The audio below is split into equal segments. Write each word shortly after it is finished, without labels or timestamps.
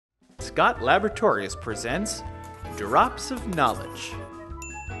Scott Laboratories presents Drops of Knowledge.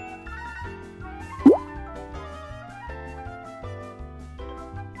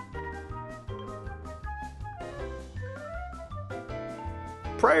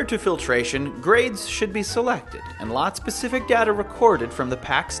 Prior to filtration, grades should be selected and lot-specific data recorded from the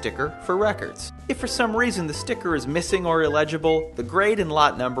pack sticker for records. If for some reason the sticker is missing or illegible, the grade and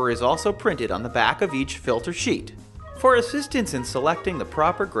lot number is also printed on the back of each filter sheet. For assistance in selecting the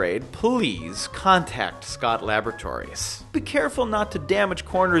proper grade, please contact Scott Laboratories. Be careful not to damage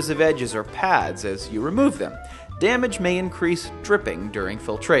corners of edges or pads as you remove them. Damage may increase dripping during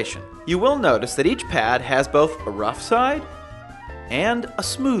filtration. You will notice that each pad has both a rough side and a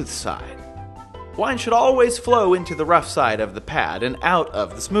smooth side. Wine should always flow into the rough side of the pad and out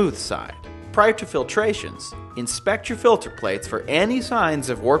of the smooth side. Prior to filtrations, inspect your filter plates for any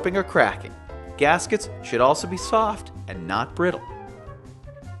signs of warping or cracking. Gaskets should also be soft and not brittle.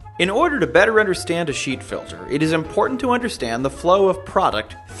 In order to better understand a sheet filter, it is important to understand the flow of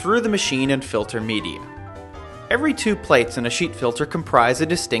product through the machine and filter media. Every two plates in a sheet filter comprise a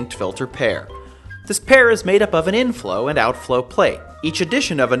distinct filter pair. This pair is made up of an inflow and outflow plate. Each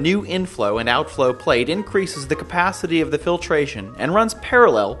addition of a new inflow and outflow plate increases the capacity of the filtration and runs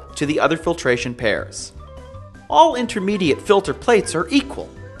parallel to the other filtration pairs. All intermediate filter plates are equal,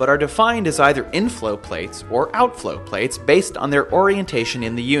 but are defined as either inflow plates or outflow plates based on their orientation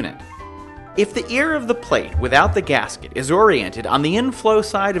in the unit. If the ear of the plate without the gasket is oriented on the inflow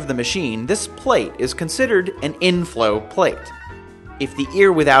side of the machine, this plate is considered an inflow plate. If the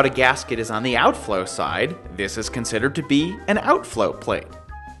ear without a gasket is on the outflow side, this is considered to be an outflow plate.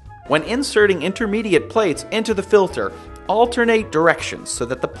 When inserting intermediate plates into the filter, alternate directions so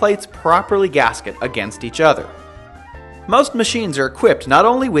that the plates properly gasket against each other. Most machines are equipped not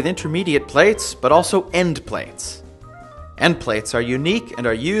only with intermediate plates, but also end plates. End plates are unique and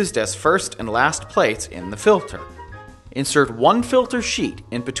are used as first and last plates in the filter. Insert one filter sheet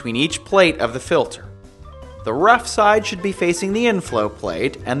in between each plate of the filter. The rough side should be facing the inflow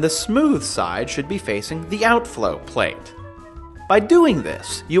plate, and the smooth side should be facing the outflow plate. By doing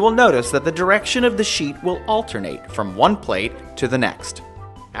this, you will notice that the direction of the sheet will alternate from one plate to the next.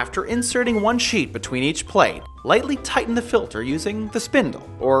 After inserting one sheet between each plate, lightly tighten the filter using the spindle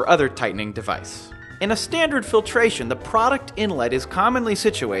or other tightening device. In a standard filtration, the product inlet is commonly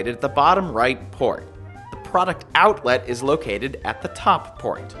situated at the bottom right port. Product outlet is located at the top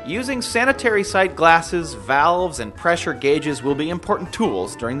port. Using sanitary sight glasses, valves, and pressure gauges will be important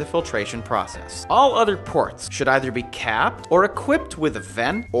tools during the filtration process. All other ports should either be capped or equipped with a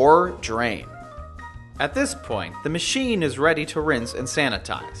vent or drain. At this point, the machine is ready to rinse and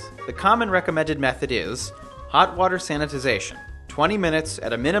sanitize. The common recommended method is hot water sanitization, 20 minutes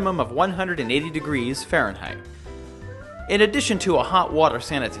at a minimum of 180 degrees Fahrenheit. In addition to a hot water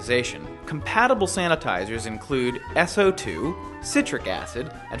sanitization, compatible sanitizers include SO2, citric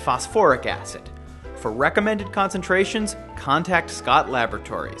acid, and phosphoric acid. For recommended concentrations, contact Scott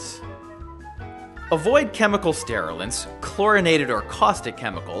Laboratories. Avoid chemical sterilants, chlorinated or caustic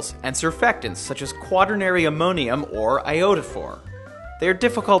chemicals, and surfactants such as quaternary ammonium or iodophor. They are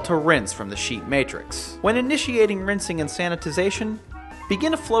difficult to rinse from the sheet matrix. When initiating rinsing and sanitization,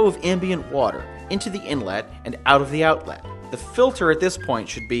 begin a flow of ambient water into the inlet and out of the outlet. The filter at this point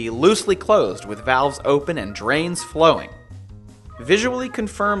should be loosely closed with valves open and drains flowing. Visually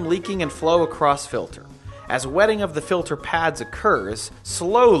confirm leaking and flow across filter. As wetting of the filter pads occurs,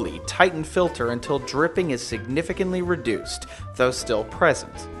 slowly tighten filter until dripping is significantly reduced, though still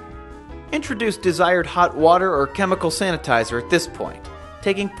present. Introduce desired hot water or chemical sanitizer at this point,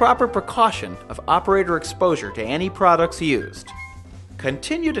 taking proper precaution of operator exposure to any products used.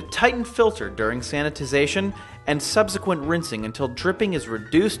 Continue to tighten filter during sanitization and subsequent rinsing until dripping is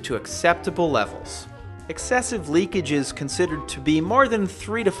reduced to acceptable levels. Excessive leakage is considered to be more than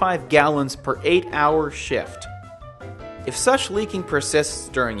 3 to 5 gallons per 8-hour shift. If such leaking persists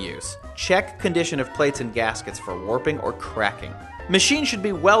during use, check condition of plates and gaskets for warping or cracking. Machine should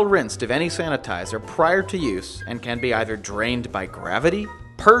be well rinsed of any sanitizer prior to use and can be either drained by gravity,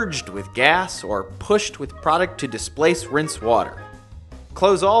 purged with gas, or pushed with product to displace rinse water.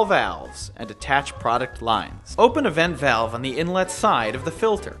 Close all valves and attach product lines. Open a vent valve on the inlet side of the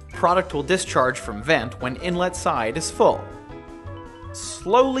filter. Product will discharge from vent when inlet side is full.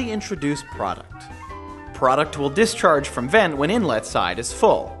 Slowly introduce product. Product will discharge from vent when inlet side is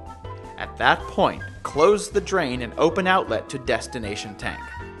full. At that point, close the drain and open outlet to destination tank.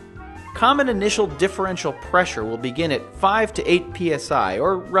 Common initial differential pressure will begin at 5 to 8 psi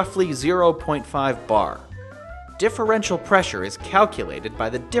or roughly 0.5 bar. Differential pressure is calculated by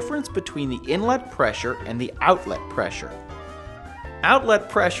the difference between the inlet pressure and the outlet pressure. Outlet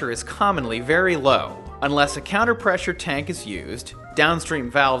pressure is commonly very low, unless a counterpressure tank is used,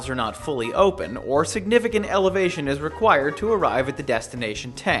 downstream valves are not fully open, or significant elevation is required to arrive at the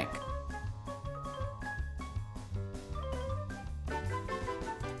destination tank.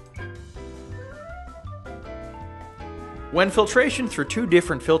 When filtration through two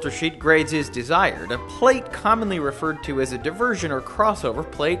different filter sheet grades is desired, a plate commonly referred to as a diversion or crossover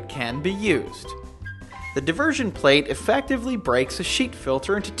plate can be used. The diversion plate effectively breaks a sheet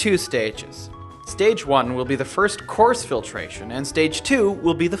filter into two stages. Stage 1 will be the first coarse filtration, and Stage 2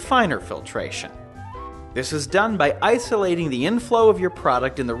 will be the finer filtration. This is done by isolating the inflow of your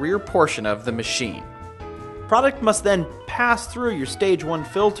product in the rear portion of the machine. Product must then pass through your Stage 1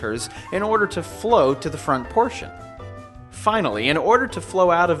 filters in order to flow to the front portion. Finally, in order to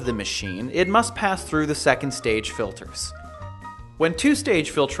flow out of the machine, it must pass through the second stage filters. When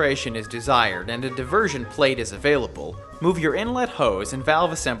two-stage filtration is desired and a diversion plate is available, move your inlet hose and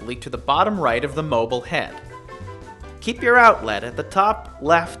valve assembly to the bottom right of the mobile head. Keep your outlet at the top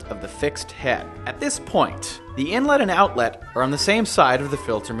left of the fixed head. At this point, the inlet and outlet are on the same side of the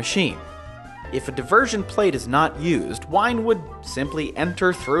filter machine. If a diversion plate is not used, wine would simply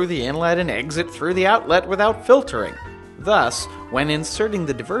enter through the inlet and exit through the outlet without filtering. Thus, when inserting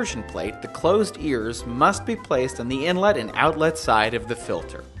the diversion plate, the closed ears must be placed on the inlet and outlet side of the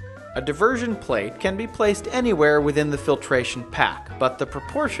filter. A diversion plate can be placed anywhere within the filtration pack, but the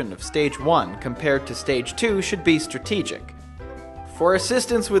proportion of Stage 1 compared to Stage 2 should be strategic. For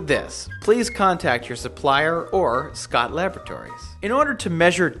assistance with this, please contact your supplier or Scott Laboratories. In order to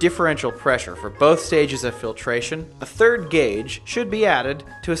measure differential pressure for both stages of filtration, a third gauge should be added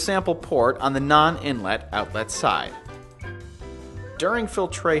to a sample port on the non-inlet outlet side. During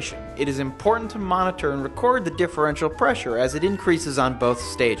filtration, it is important to monitor and record the differential pressure as it increases on both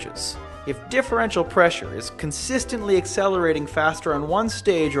stages. If differential pressure is consistently accelerating faster on one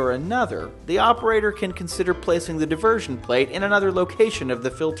stage or another, the operator can consider placing the diversion plate in another location of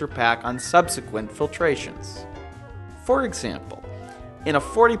the filter pack on subsequent filtrations. For example, in a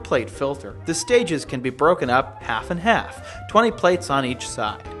 40-plate filter, the stages can be broken up half and half, 20 plates on each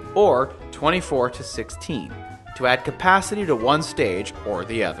side, or 24 to 16. To add capacity to one stage or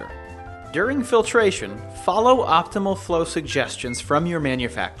the other. During filtration, follow optimal flow suggestions from your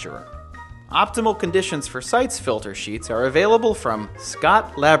manufacturer. Optimal conditions for sites filter sheets are available from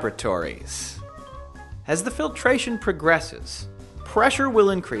Scott Laboratories. As the filtration progresses, pressure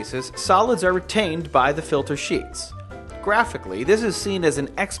will increase as solids are retained by the filter sheets. Graphically, this is seen as an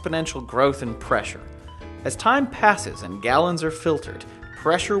exponential growth in pressure. As time passes and gallons are filtered,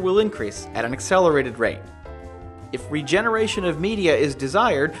 pressure will increase at an accelerated rate. If regeneration of media is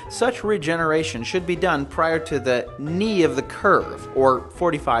desired, such regeneration should be done prior to the knee of the curve, or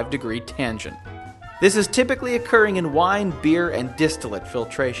 45-degree tangent. This is typically occurring in wine, beer, and distillate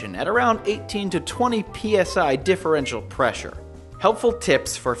filtration at around 18 to 20 psi differential pressure. Helpful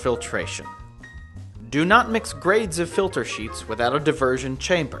tips for filtration. Do not mix grades of filter sheets without a diversion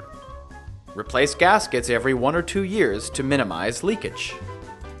chamber. Replace gaskets every 1 or 2 years to minimize leakage.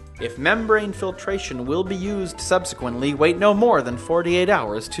 If membrane filtration will be used subsequently, wait no more than 48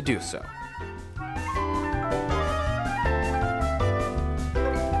 hours to do so.